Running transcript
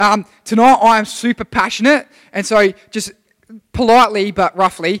Tonight I am super passionate, and so just politely but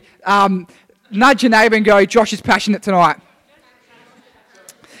roughly, nudge your neighbour and go, Josh is passionate tonight.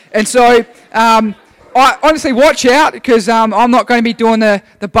 And so I honestly watch out, because I'm not going to be doing the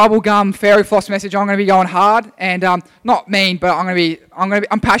bubblegum fairy floss message. I'm going to be going hard and not mean, but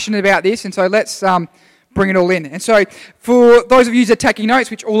I'm passionate about this, and so let's bring it all in. And so for those of you that are taking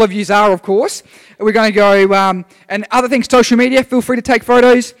notes, which all of you are, of course, we're going to go, and other things, social media, feel free to take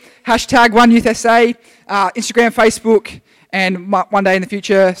photos, hashtag OneYouthSA, Instagram, Facebook, and one day in the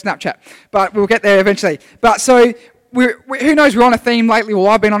future, Snapchat. But we'll get there eventually. But so, who knows, we're on a theme lately. Well,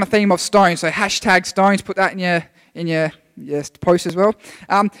 I've been on a theme of stones, so hashtag stones, put that in your post as well.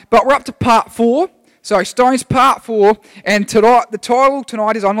 But we're up to part 4. So stones part 4, and tonight, the title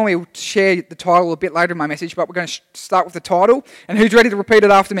tonight is, I normally share the title a bit later in my message, but we're going to start with the title. And who's ready to repeat it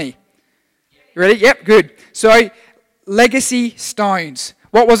after me? You ready? Yep, good. So, legacy stones.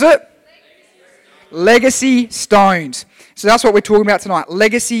 What was it? Legacy stones. So that's what we're talking about tonight.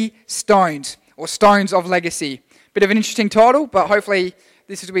 Legacy stones, or stones of legacy. Bit of an interesting title, but hopefully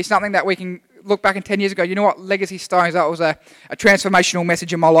this will be something that we can look back in 10 years ago. You know what? Legacy stones, that was a transformational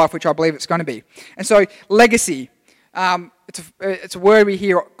message in my life, which I believe it's going to be. And so, legacy. It's a word we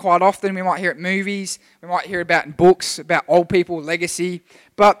hear quite often. We might hear it in movies. We might hear about in books, about old people, legacy.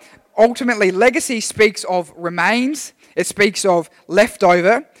 But ultimately, legacy speaks of remains. It speaks of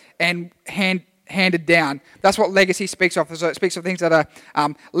leftover and handed down. That's what legacy speaks of. So it speaks of things that are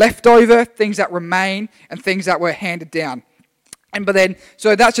leftover, things that remain, and things that were handed down.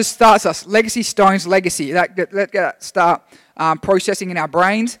 So that just starts us. Legacy stones, legacy. Let's start processing in our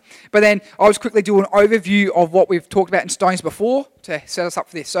brains. But then I was quickly doing an overview of what we've talked about in stones before to set us up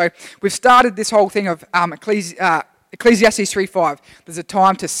for this. So we've started this whole thing of Ecclesiastes 3:5. There's a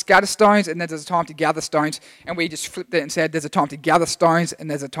time to scatter stones, and then there's a time to gather stones. And we just flipped it and said there's a time to gather stones, and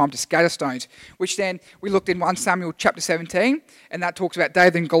there's a time to scatter stones. Which then we looked in 1 Samuel chapter 17, and that talks about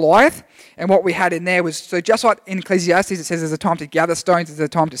David and Goliath. And what we had in there was, so just like in Ecclesiastes it says there's a time to gather stones, there's a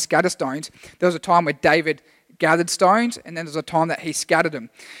time to scatter stones. There was a time where David gathered stones, and then there's a time that he scattered them.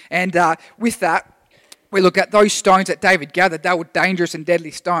 And with that, we look at those stones that David gathered. They were dangerous and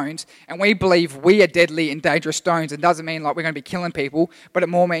deadly stones, and we believe we are deadly and dangerous stones. It doesn't mean like we're going to be killing people, but it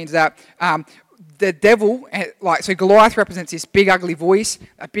more means that the devil, so Goliath represents this big ugly voice,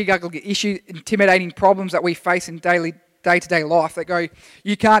 a big ugly issue, intimidating problems that we face in day-to-day life that go,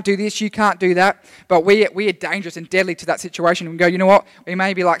 you can't do this, you can't do that, but we are dangerous and deadly to that situation. And we go, you know what, we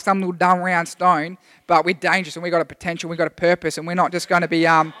may be like some little dumb round stone, but we're dangerous and we've got a potential, we've got a purpose, and we're not just going to be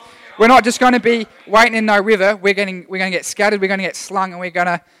waiting in no river. We're going to get scattered, we're going to get slung, and we're going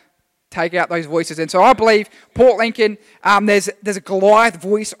to take out those voices. And so I believe Port Lincoln, there's a Goliath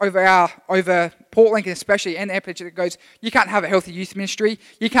voice over Port Lincoln especially, and the Epitch that goes, you can't have a healthy youth ministry,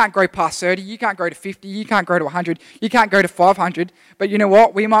 you can't grow past 30, you can't grow to 50, you can't grow to 100, you can't go to 500. But you know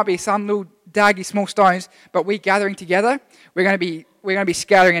what? We might be some little daggy small stones, but we're gathering together. We're going to be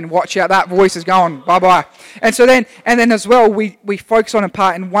scattering, and watch out, that voice is going bye-bye. And so then as well, we focus on a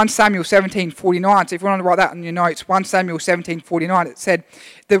part in 1 Samuel 17:49. So if you want to write that in your notes, 1 Samuel 17:49, it said,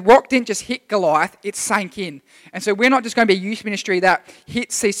 the rock didn't just hit Goliath, it sank in. And so we're not just going to be a youth ministry that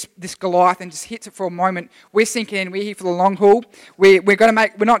hits this Goliath and just hits it for a moment. We're sinking in, we're here for the long haul. We're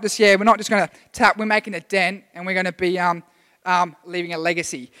not just going to tap, we're making a dent, and we're going to be leaving a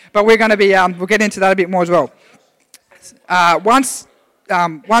legacy. But we're going to be, we'll get into that a bit more as well.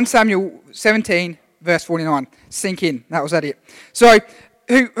 1 Samuel 17, verse 49. Sink in. That was it. So,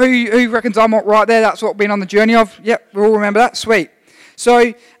 who reckons I'm not right there? That's what we've been on the journey of. Yep, we all remember that. Sweet.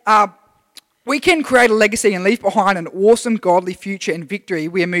 So, we can create a legacy and leave behind an awesome godly future and victory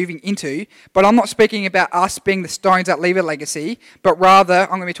we are moving into, but I'm not speaking about us being the stones that leave a legacy, but rather I'm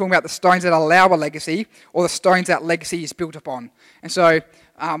going to be talking about the stones that allow a legacy, or the stones that legacy is built upon. And so,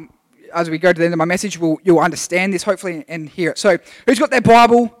 as we go to the end of my message, you'll understand this, hopefully, and hear it. So, who's got their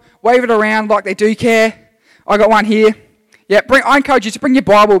Bible? Wave it around like they do care. I got one here. Yeah, I encourage you to bring your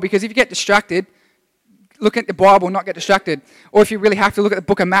Bible, because if you get distracted, look at the Bible, not get distracted. Or if you really have to, look at the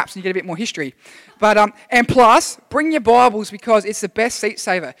book of maps and you get a bit more history. But and plus, bring your Bibles, because it's the best seat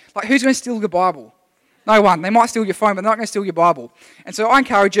saver. Like, who's going to steal your Bible? No one. They might steal your phone, but they're not going to steal your Bible. And so I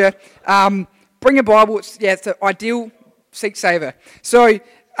encourage you, bring your Bible. It's the ideal seat saver. So,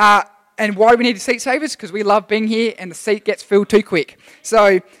 and why do we need seat savers? Because we love being here and the seat gets filled too quick. So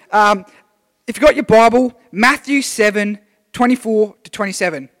if you've got your Bible, Matthew 7, 24 to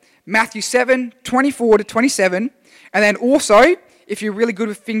 27. Matthew 7, 24 to 27. And then also, if you're really good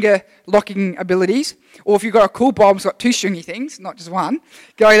with finger locking abilities, or if you've got a cool Bible that's got 2 stringy things, not just one,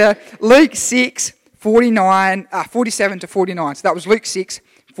 go to Luke 6, 47 to 49. So that was Luke 6,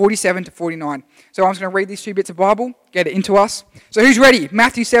 47 to 49. So I'm just going to read these 2 bits of Bible, get it into us. So who's ready?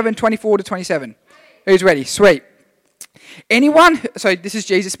 Matthew 7, 24 to 27. Who's ready? Sweet. So this is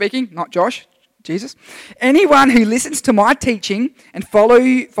Jesus speaking, not Josh, Jesus. Anyone who listens to my teaching and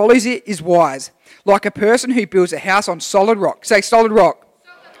follows it is wise, like a person who builds a house on solid rock. Say solid rock.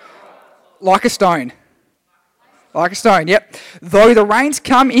 Like a stone. Like a stone, yep. Though the rains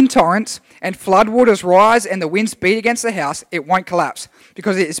come in torrents and floodwaters rise and the winds beat against the house, it won't collapse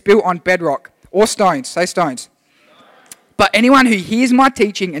because it is built on bedrock or stones. Say stones. But anyone who hears my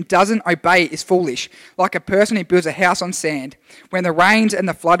teaching and doesn't obey it is foolish, like a person who builds a house on sand. When the rains and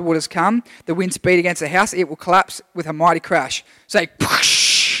the floodwaters come, the winds beat against the house, it will collapse with a mighty crash. Say,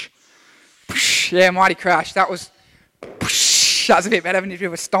 push. Push. Yeah, mighty crash. That was a bit better than if you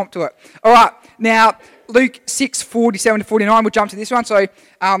ever stomped to it. All right, now Luke 6, 47 to 49, we'll jump to this one. So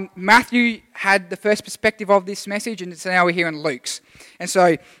Matthew had the first perspective of this message, and so now we're here in Luke's. And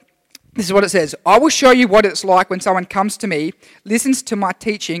so this is what it says. I will show you what it's like when someone comes to me, listens to my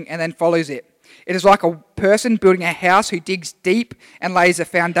teaching, and then follows it. It is like a person building a house who digs deep and lays a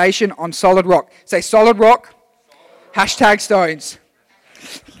foundation on solid rock. Say solid rock. Hashtag stones.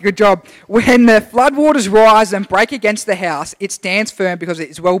 Good job. When the floodwaters rise and break against the house, it stands firm because it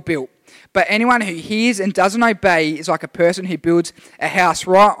is well built. But anyone who hears and doesn't obey is like a person who builds a house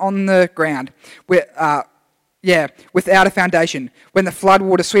right on the ground, without a foundation. When the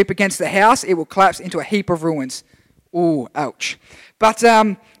floodwaters sweep against the house, it will collapse into a heap of ruins. Ooh, ouch. But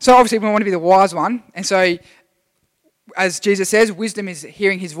so obviously we want to be the wise one, and so as Jesus says, wisdom is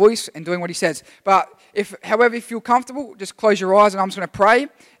hearing his voice and doing what he says. But however you feel comfortable, just close your eyes and I'm just going to pray.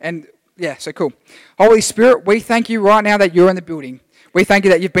 And yeah, so cool. Holy Spirit, we thank you right now that you're in the building. We thank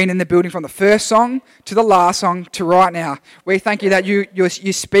you that you've been in the building from the first song to the last song to right now. We thank you that you're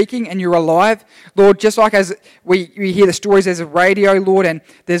speaking and you're alive. Lord, just like as we hear the stories, there's a radio, Lord, and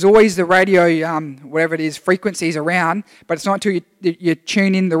there's always the radio, whatever it is, frequencies around, but it's not until you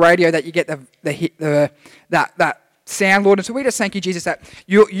tune in the radio that you get that sound, Lord. And so we just thank you, Jesus, that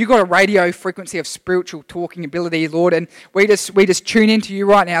you got a radio frequency of spiritual talking ability, Lord, and we just tune into you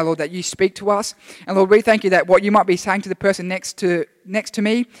right now, Lord, that you speak to us. And Lord, we thank you that what you might be saying to the person next to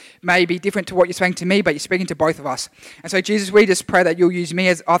me may be different to what you're saying to me, but you're speaking to both of us. And so, Jesus, we just pray that you'll use me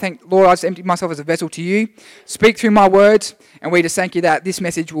as, I think, Lord, I just empty myself as a vessel to you. Speak through my words, and we just thank you that this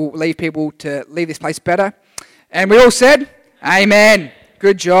message will leave people to leave this place better. And we all said, amen.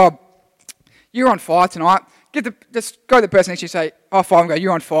 Good job. You're on fire tonight. Just go to the person next to you and say, oh, fire, and go,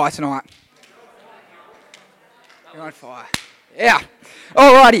 you're on fire tonight. You're on fire. Yeah.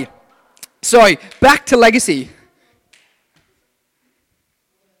 Alrighty. So, back to legacy.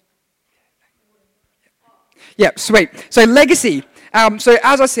 Yep, sweet. So, legacy. So,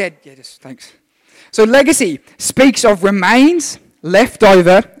 as I said, thanks. So, legacy speaks of remains, left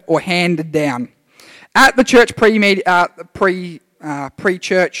over, or handed down. At the church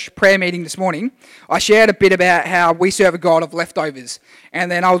pre-church prayer meeting this morning, I shared a bit about how we serve a God of leftovers. And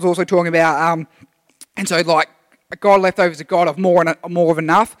then I was also talking about, and so like a God of leftovers is a God of more of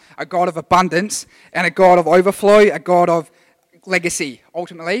enough, a God of abundance, and a God of overflow, a God of legacy,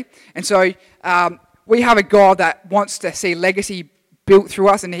 ultimately. And so we have a God that wants to see legacy built through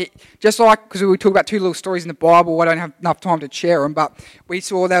us, and just like, because we talk about 2 little stories in the Bible, I don't have enough time to share them, but we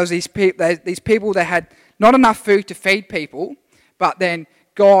saw there was these people that had not enough food to feed people, but then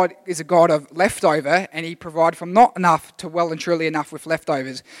God is a God of leftover, and he provided from not enough to well and truly enough with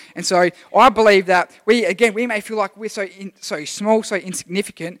leftovers. And so I believe that we may feel like we're so small, so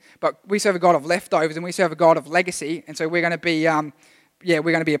insignificant, but we serve a God of leftovers, and we serve a God of legacy, and so we're going to be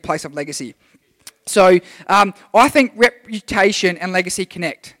a place of legacy. So I think reputation and legacy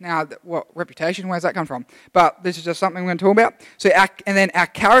connect. Now, what reputation? Where's that come from? But this is just something we're going to talk about. So, and then our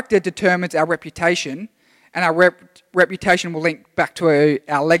character determines our reputation, and our reputation will link back to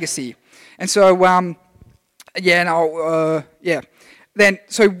our legacy. And so, Then,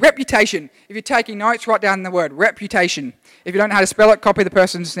 so reputation. If you're taking notes, write down the word reputation. If you don't know how to spell it, copy the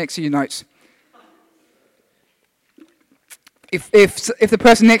person's next to your notes. If the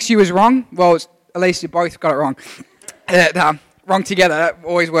person next to you is wrong, well, at least you both got it wrong. Wrong together, that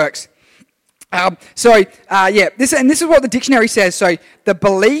always works. This is what the dictionary says. So, the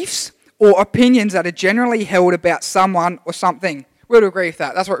beliefs or opinions that are generally held about someone or something. We'll agree with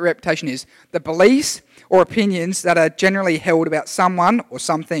that. That's what reputation is. The beliefs or opinions that are generally held about someone or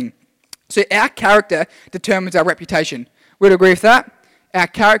something. So our character determines our reputation. We'll agree with that. Our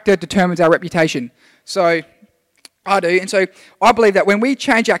character determines our reputation. So I do. And so I believe that when we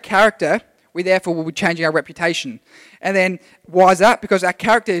change our character, we therefore will be changing our reputation. And then why is that? Because our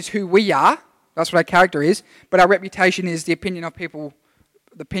character is who we are. That's what our character is. But our reputation is the opinion of people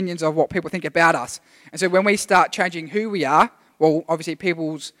the opinions of what people think about us. And so when we start changing who we are, well, obviously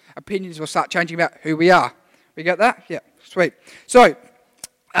people's opinions will start changing about who we are. We got that? Yeah, sweet. So,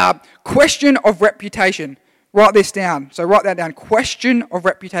 question of reputation. Write this down. So write that down. Question of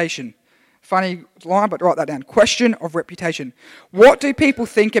reputation. Funny line, but write that down. Question of reputation. What do people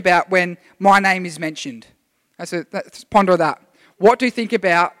think about when my name is mentioned? Let's ponder that. What do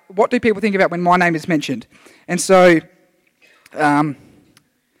people think about when my name is mentioned? And so, I'll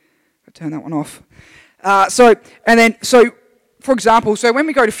turn that one off. For example, so when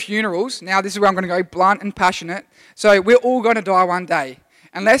we go to funerals, now this is where I'm going to go blunt and passionate. So we're all going to die one day.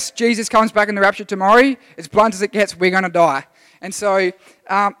 Unless Jesus comes back in the rapture tomorrow, as blunt as it gets, we're going to die. And so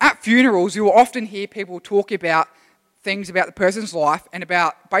at funerals, you will often hear people talk about things about the person's life and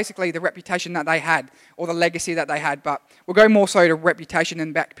about basically the reputation that they had or the legacy that they had. But we'll go more so to reputation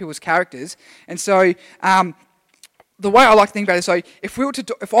and back to people's characters. And so the way I like to think about it is, so if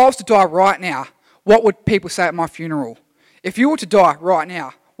I was to die right now, what would people say at my funeral? If you were to die right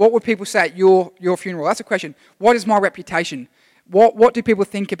now, what would people say at your funeral? That's a question. What is my reputation? What do people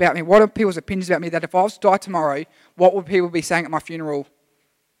think about me? What are people's opinions about me? That if I was to die tomorrow, what would people be saying at my funeral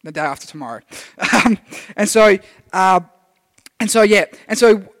the day after tomorrow? And so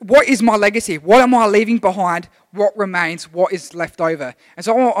what is my legacy? What am I leaving behind? What remains? What is left over? And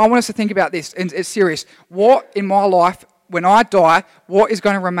so I want us to think about this, and it's serious. What in my life, when I die, what is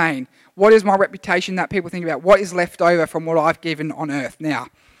going to remain? What is my reputation that people think about? What is left over from what I've given on earth now?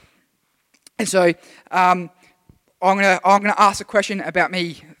 And so I'm going to ask a question about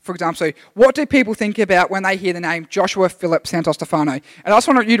me, for example. So what do people think about when they hear the name Joshua Philip Santos Stefano? And I just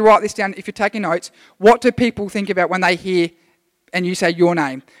want you to write this down if you're taking notes. What do people think about when they hear and you say your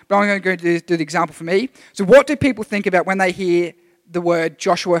name? But I'm going to do the example for me. So what do people think about when they hear the word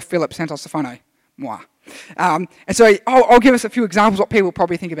Joshua Philip Santos Stefano? Moi. And so I'll give us a few examples of what people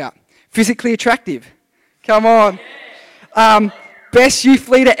probably think about. Physically attractive. Come on. Best youth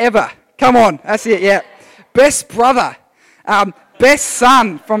leader ever. Come on. That's it, yeah. Best brother. Best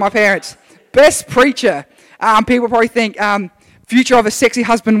son from my parents. Best preacher. People probably think future of a sexy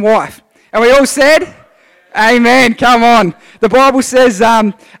husband-wife. And we all said, amen. Come on. The Bible says,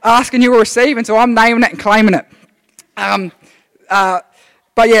 ask and you will receive. And so I'm naming it and claiming it.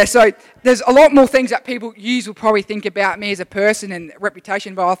 But yeah, so there's a lot more things that people will probably think about me as a person and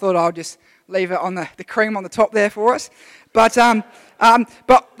reputation, but I thought I'll just leave it on the cream on the top there for us. But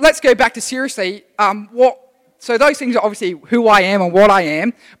let's go back to seriously. So those things are obviously who I am and what I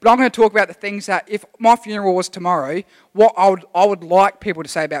am, but I'm going to talk about the things that if my funeral was tomorrow, what I would like people to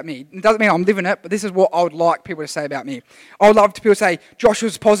say about me. It doesn't mean I'm living it, but this is what I would like people to say about me. I would love people to say,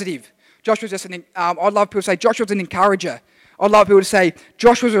 Joshua's positive. Joshua's just I'd love people to say, Joshua's an encourager. I'd love people to say,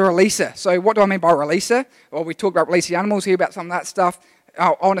 Joshua's a releaser. So what do I mean by releaser? Well, we talk about releasing animals here, about some of that stuff.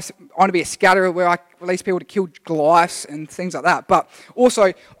 I want to be a scatterer where I release people to kill Goliaths and things like that. But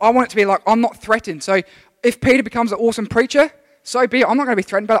also, I want it to be like, I'm not threatened. So if Peter becomes an awesome preacher, so be it. I'm not going to be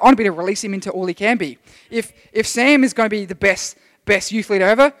threatened, but I want to be to release him into all he can be. If Sam is going to be the best youth leader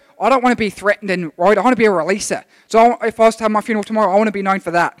ever, I don't want to be threatened and worried. I want to be a releaser. So if I was to have my funeral tomorrow, I want to be known for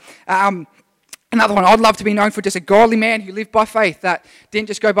that. Another one, I'd love to be known for just a godly man who lived by faith, that didn't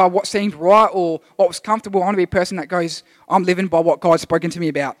just go by what seemed right or what was comfortable. I want to be a person that goes, I'm living by what God's spoken to me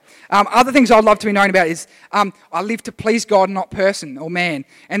about. Other things I'd love to be known about is I live to please God, not person or man.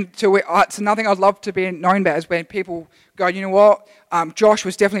 And so it's another thing I'd love to be known about is when people go, you know what, Josh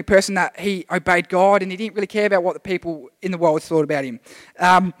was definitely a person that he obeyed God and he didn't really care about what the people in the world thought about him.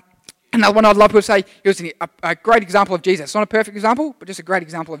 Another one I'd love to say, he was a great example of Jesus. Not a perfect example, but just a great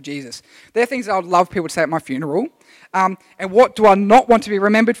example of Jesus. They're things that I'd love people to say at my funeral. And what do I not want to be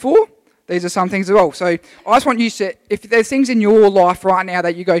remembered for? These are some things as well. So I just want you to, if there's things in your life right now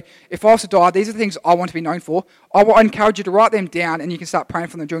that you go, if I was to die, these are the things I want to be known for. I will encourage you to write them down and you can start praying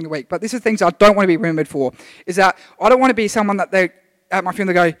for them during the week. But these are things I don't want to be remembered for. Is that I don't want to be someone that they, at my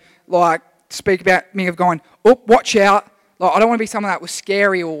funeral, they go, like, speak about me of going, oh, watch out. Like, I don't want to be someone that was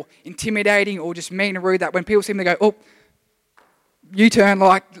scary or intimidating or just mean and rude, that when people see me, they go, oh, U-turn,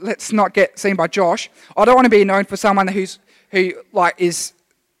 like, let's not get seen by Josh. I don't want to be known for someone who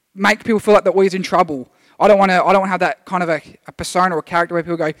make people feel like they're always in trouble. I don't want to have that kind of a persona or a character where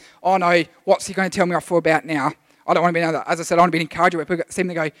people go, oh no, what's he going to tell me I feel about now? I don't want to be known that. As I said, I want to be an encourager where people see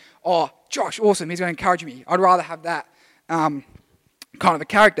me and go, oh, Josh, awesome, he's going to encourage me. I'd rather have that kind of a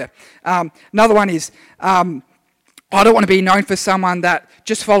character. Another one is, I don't want to be known for someone that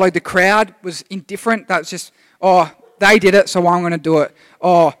just followed the crowd, was indifferent, that's just, oh, they did it, so I'm going to do it.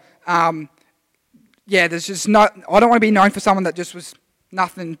 Or, there's just no, I don't want to be known for someone that just was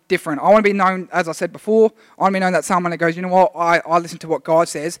Nothing different. I want to be known, as I said before, I want to be known that someone that goes, you know what, I listen to what God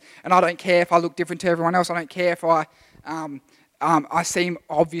says, and I don't care if I look different to everyone else. I don't care if I seem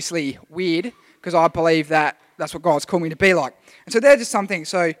obviously weird, because I believe that that's what God's called me to be like. And so they're just some things.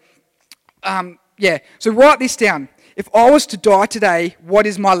 So, so write this down. If I was to die today, what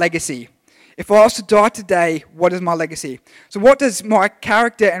is my legacy? If I was to die today, what is my legacy? So what does my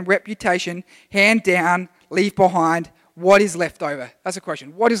character and reputation hand down, leave behind? What is left over? That's a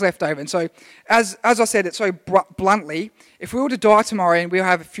question. What is left over? And so, as I said it so bluntly, if we were to die tomorrow and we'll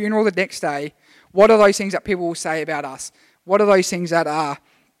have a funeral the next day, what are those things that people will say about us? What are those things that are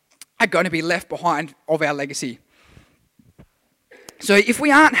going to be left behind of our legacy? So if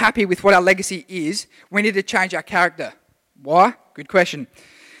we aren't happy with what our legacy is, we need to change our character. Why? Good question.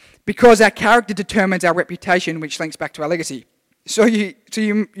 Because our character determines our reputation, which links back to our legacy. So you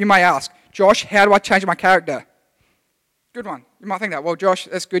may ask, Josh, how do I change my character? Good one. You might think that, well, Josh,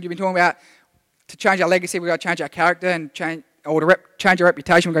 that's good. You've been talking about to change our legacy, we've got to change our character, and change our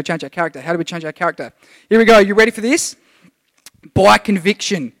reputation, we've got to change our character. How do we change our character? Here we go. You ready for this? By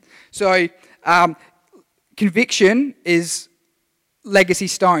conviction. So conviction is legacy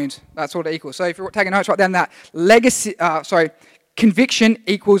stones. That's what it equals. So if you're taking notes, write down that. Conviction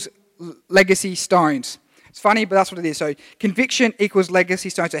equals legacy stones. It's funny, but that's what it is. So conviction equals legacy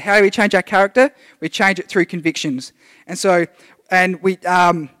stones. So how do we change our character? We change it through convictions. And we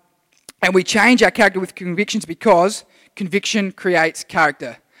change our character with convictions because conviction creates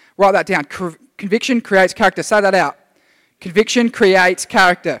character. Write that down. Conviction creates character. Say that out. Conviction creates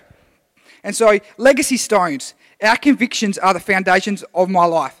character. And so legacy stones. Our convictions are the foundations of my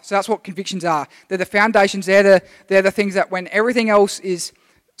life. So that's what convictions are. They're the foundations. They're the things that when everything else is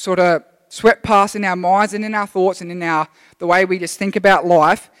sort of swept past in our minds and in our thoughts and in the way we just think about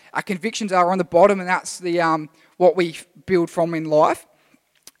life, our convictions are on the bottom, and that's the what we build from in life.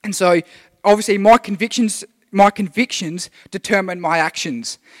 And so obviously my convictions determine my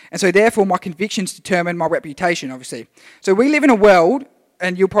actions. And so therefore my convictions determine my reputation, obviously. So we live in a world,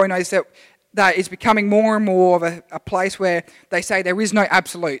 and you'll probably notice that is becoming more and more of a place where they say there is no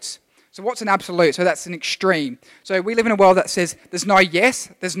absolutes. So what's an absolute? So that's an extreme. So we live in a world that says there's no yes,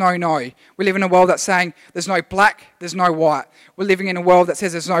 there's no no. We live in a world that's saying there's no black, there's no white. We're living in a world that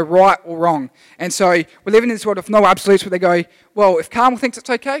says there's no right or wrong. And so we're living in this world of no absolutes where they go, well, if Carmel thinks it's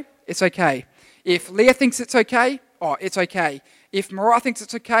okay, it's okay. If Leah thinks it's okay, it's okay. If Mariah thinks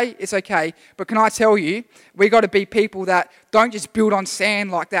it's okay. But can I tell you, we got to be people that don't just build on sand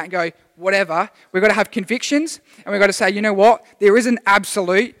like that and go, whatever. We've got to have convictions, and we've got to say, you know what, there is an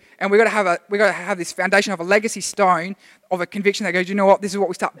absolute, and we've got to have this foundation of a legacy stone of a conviction that goes, you know what, this is what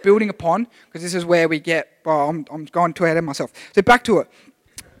we start building upon, because this is where we get, I'm going too ahead of myself. So back to it.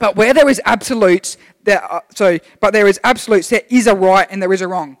 But where there is absolutes, there is a right and there is a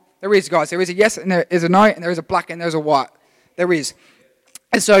wrong. There is, guys. There is a yes and there is a no, and there is a black and there is a white. There is.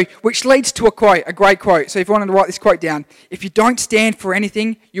 And so, which leads to a great quote. So if you wanted to write this quote down, if you don't stand for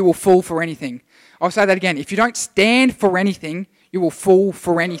anything, you will fall for anything. I'll say that again. If you don't stand for anything, you will fall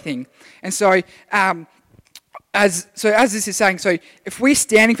for anything. And so, as this is saying, so if we're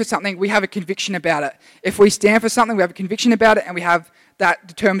standing for something, we have a conviction about it. If we stand for something, we have a conviction about it, and that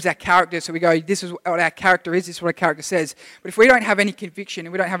determines our character. So we go, this is what our character is, this is what our character says. But if we don't have any conviction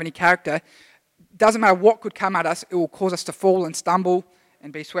and we don't have any character, it doesn't matter what could come at us, it will cause us to fall and stumble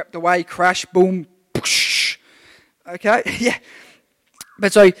and be swept away, crash, boom, push. Okay? Yeah.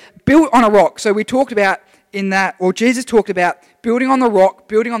 But so, built on a rock. So we talked about Jesus talked about building on the rock,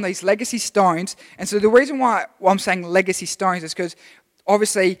 building on these legacy stones. And so the reason why I'm saying legacy stones is because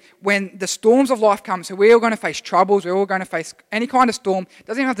obviously when the storms of life come, so we're all going to face troubles, we're all going to face any kind of storm. It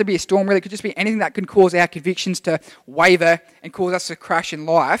doesn't even have to be a storm, really. It could just be anything that can cause our convictions to waver and cause us to crash in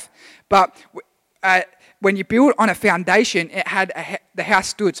life. But when you build on a foundation, the house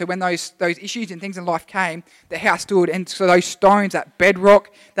stood. So when those issues and things in life came, the house stood. And so those stones, that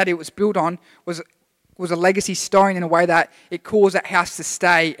bedrock that it was built on, was a legacy stone in a way that it caused that house to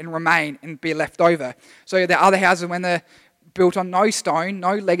stay and remain and be left over. So the other houses, when they're built on no stone,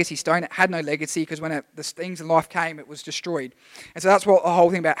 no legacy stone, it had no legacy because when the things in life came, it was destroyed. And so that's what the whole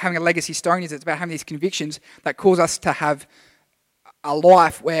thing about having a legacy stone is. It's about having these convictions that cause us to have a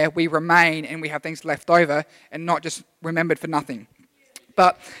life where we remain and we have things left over and not just remembered for nothing.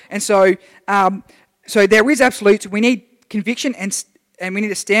 So there is absolutes. We need conviction and we need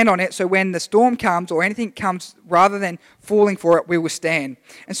to stand on it. So when the storm comes or anything comes, rather than falling for it, we will stand.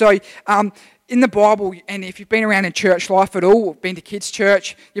 And so in the Bible, and if you've been around in church life at all, or been to kids'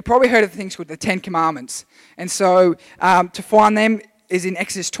 church, you've probably heard of things called the 10 Commandments. And so to find them is in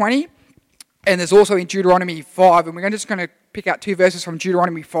Exodus 20, and there's also in Deuteronomy 5, and we're just going to pick out 2 verses from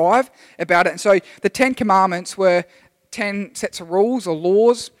Deuteronomy 5 about it. And so the 10 commandments were 10 sets of rules or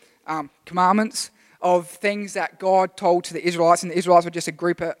laws, commandments of things that God told to the Israelites. And the Israelites were just a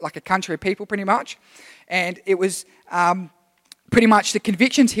group, like a country of people pretty much. And it was pretty much the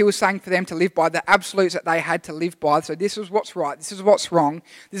convictions he was saying for them to live by, the absolutes that they had to live by. So this is what's right, this is what's wrong,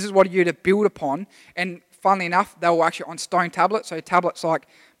 this is what you're to build upon. And funnily enough, they were actually on stone tablets. So tablets, like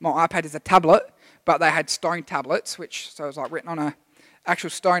my iPad is a tablet, but they had stone tablets, so it was like written on a actual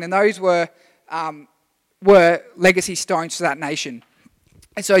stone. And those were legacy stones to that nation.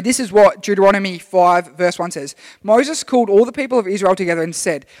 And so this is what Deuteronomy 5 verse 1 says. Moses called all the people of Israel together and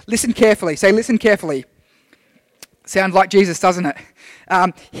said, listen carefully. Say, listen carefully. Sounds like Jesus, doesn't it?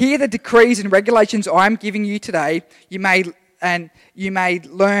 Hear the decrees and regulations I am giving you today. You may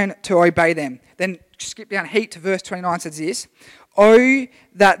learn to obey them. Then skip down a heap to verse 29, says this. Oh,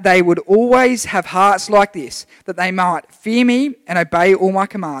 that they would always have hearts like this, that they might fear me and obey all my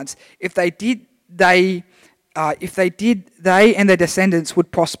commands. If they did, they and their descendants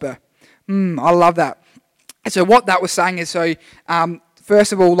would prosper. I love that. And so what that was saying is,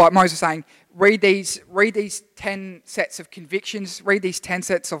 first of all, like Moses was saying, read these 10 sets of convictions, read these 10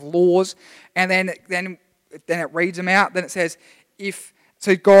 sets of laws, and then it reads them out. Then it says,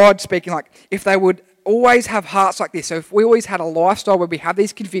 God speaking, like, if they would always have hearts like this. So if we always had a lifestyle where we have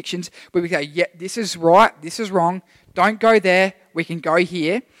these convictions, where we go, yeah, this is right, this is wrong, don't go there, we can go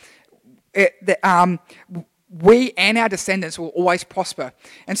here. We and our descendants will always prosper.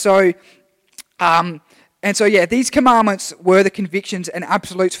 And so, these commandments were the convictions and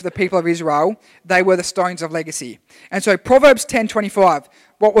absolutes for the people of Israel. They were the stones of legacy. And so Proverbs 10:25,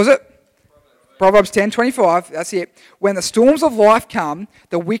 what was it? Proverbs 10:25, that's it. When the storms of life come,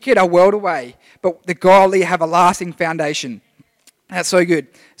 the wicked are whirled away, but the godly have a lasting foundation. That's so good.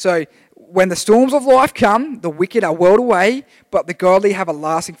 So when the storms of life come, the wicked are whirled away, but the godly have a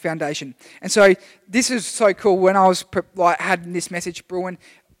lasting foundation. And so this is so cool. When I was had this message brewing,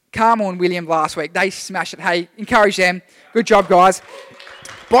 Carmel and William last week, they smashed it. Hey, encourage them. Good job, guys.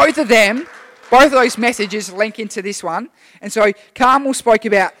 Both of those messages link into this one. And so Carmel spoke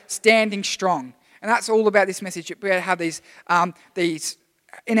about standing strong. And that's all about this message. We have these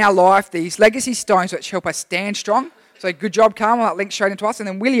in our life, these legacy stones which help us stand strong. So good job, Carmel. That links straight into us. And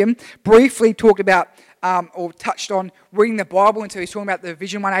then William briefly talked about or touched on reading the Bible. And so he's talking about the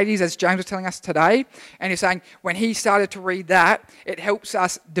Vision 180s, as James was telling us today. And he's saying when he started to read that, it helps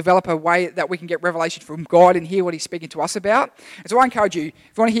us develop a way that we can get revelation from God and hear what he's speaking to us about. And so I encourage you,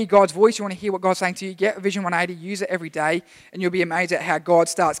 if you want to hear God's voice, you want to hear what God's saying to you, get a Vision 180, use it every day, and you'll be amazed at how God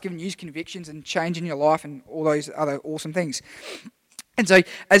starts giving you convictions and changing your life and all those other awesome things. And so,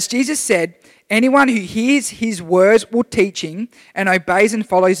 as Jesus said, anyone who hears his words or teaching and obeys and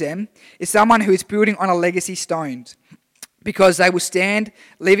follows them is someone who is building on a legacy stones, because they will stand,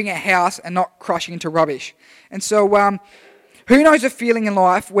 leaving a house and not crushing into rubbish. And so, who knows a feeling in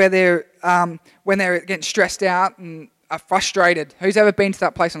life where they're when they're getting stressed out and are frustrated? Who's ever been to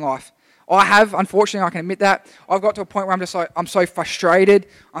that place in life? I have, unfortunately, I can admit that. I've got to a point where I'm so frustrated,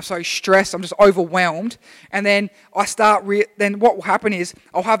 I'm so stressed, I'm just overwhelmed. And then then what will happen is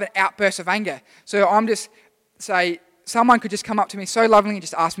I'll have an outburst of anger. So someone could just come up to me so lovingly and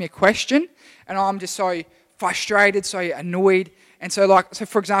just ask me a question, and I'm just so frustrated, so annoyed. And so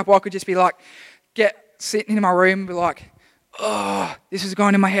for example, I could just be like, sitting in my room and be like, oh, this is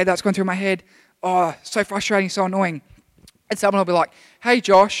going in my head, that's going through my head. Oh, so frustrating, so annoying. And someone will be like, hey,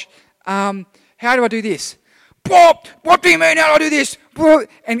 Josh, how do I do this? Bob, what do you mean, how do I do this?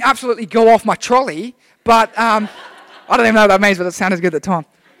 And absolutely go off my trolley. But I don't even know what that means, but it sounded good at the time.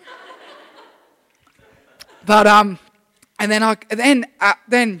 But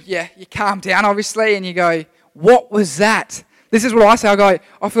then you calm down, obviously, and you go, what was that? This is what I say.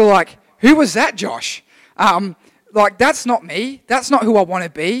 I feel like, who was that, Josh? That's not me. That's not who I want to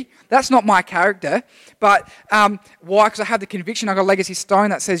be. That's not my character. But why? Because I have the conviction. I've got a legacy stone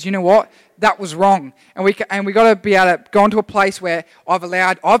that says, you know what? That was wrong. And we got to be able to go into a place where I've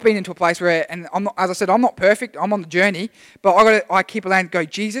been into a place where, and I'm not, as I said, I'm not perfect. I'm on the journey. But I keep allowing to go,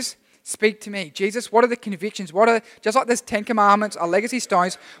 Jesus, speak to me. Jesus, what are the convictions? Just like there's 10 commandments, are legacy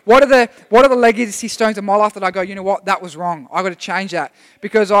stones, what are the legacy stones in my life that I go, you know what? That was wrong. I've got to change that.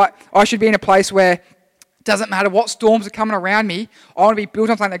 Because I should be in a place where doesn't matter what storms are coming around me, I want to be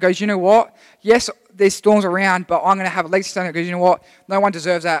built on something that goes, you know what? Yes, there's storms around, but I'm going to have a legacy stone that goes, you know what? No one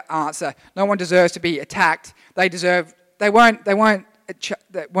deserves that answer. No one deserves to be attacked. They weren't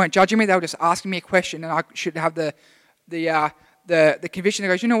judging me. They were just asking me a question, and I should have the conviction that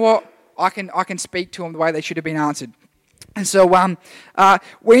goes, you know what? I can speak to them the way they should have been answered. And so so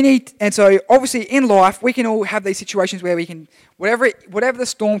obviously in life, we can all have these situations where we can, whatever the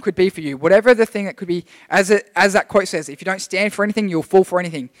storm could be for you, whatever the thing that could be, as that quote says, if you don't stand for anything, you'll fall for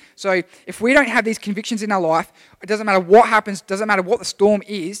anything. So if we don't have these convictions in our life, it doesn't matter what happens, doesn't matter what the storm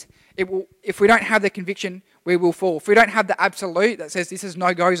is, if we don't have the conviction, we will fall. If we don't have the absolute that says this is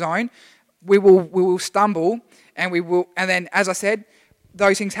no-go zone, we will stumble, and then, as I said,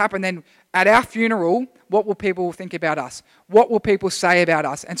 those things happen. Then at our funeral, what will people think about us? What will people say about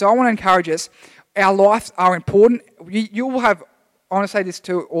us? And so I want to encourage us. Our lives are important. You will have, I want to say this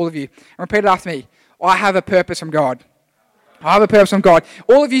to all of you, and repeat it after me. I have a purpose from God. I have a purpose from God.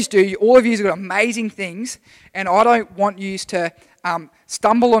 All of you do. All of you have got amazing things, and I don't want you to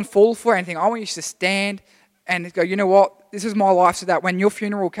stumble and fall for anything. I want you to stand and go, you know what? This is my life, so that when your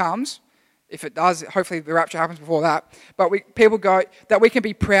funeral comes, if it does, hopefully the rapture happens before that. But people go that we can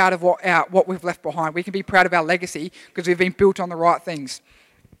be proud of what we've left behind. We can be proud of our legacy because we've been built on the right things.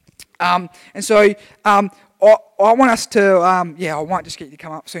 I want us to, I might just get you to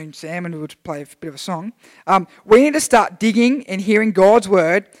come up soon, Sam, and we'll play a bit of a song. We need to start digging and hearing God's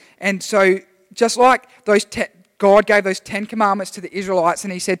word. And so just like God gave those 10 commandments to the Israelites,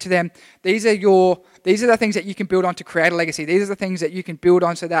 and he said to them, these are the things that you can build on to create a legacy. These are the things that you can build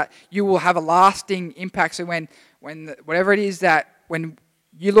on so that you will have a lasting impact. So whatever it is that when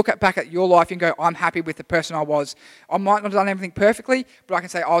you look back at your life and go, I'm happy with the person I was. I might not have done everything perfectly, but I can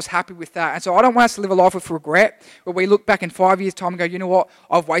say I was happy with that. And so I don't want us to live a life with regret, where we look back in 5 years' time and go, you know what,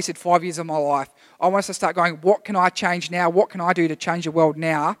 I've wasted 5 years of my life. I want us to start going, what can I change now? What can I do to change the world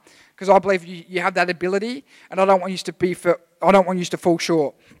now? Because I believe you have that ability, and I don't want you to fall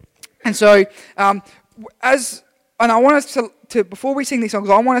short. And so, I want us to before we sing these songs,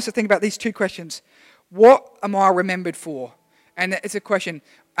 I want us to think about these two questions. What am I remembered for? And it's a question.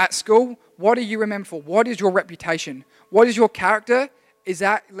 At school, what are you remembered for? What is your reputation? What is your character? Is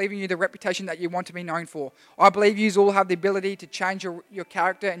that leaving you the reputation that you want to be known for? I believe you all have the ability to change your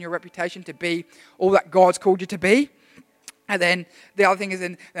character and your reputation to be all that God's called you to be. And then the other thing is,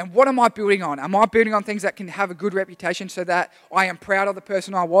 then what am I building on? Am I building on things that can have a good reputation so that I am proud of the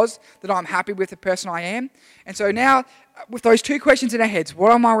person I was, that I'm happy with the person I am? And so now, with those two questions in our heads,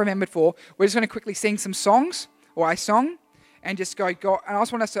 what am I remembered for? We're just going to quickly sing some songs, or a song, and just go, God, and I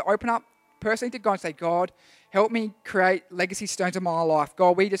just want us to open up personally to God and say, God, help me create legacy stones in my life.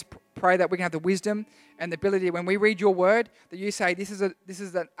 God, we just pray that we can have the wisdom and the ability when we read your word that you say this is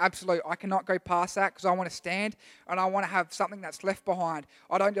an absolute. I cannot go past that because I want to stand and I want to have something that's left behind.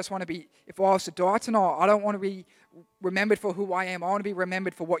 I don't just want to be, if I was to die tonight, I don't want to be remembered for who I am. I want to be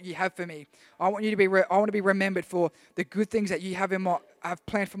remembered for what you have for me. I want to be remembered for the good things that you have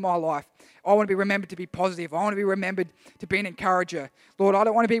planned for my life. I want to be remembered to be positive. I want to be remembered to be an encourager. Lord, I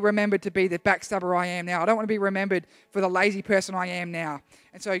don't want to be remembered to be the backstabber I am now. I don't want to be remembered for the lazy person I am now.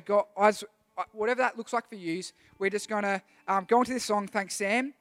 And so, God, whatever that looks like for you, we're just going to go into this song. Thanks, Sam.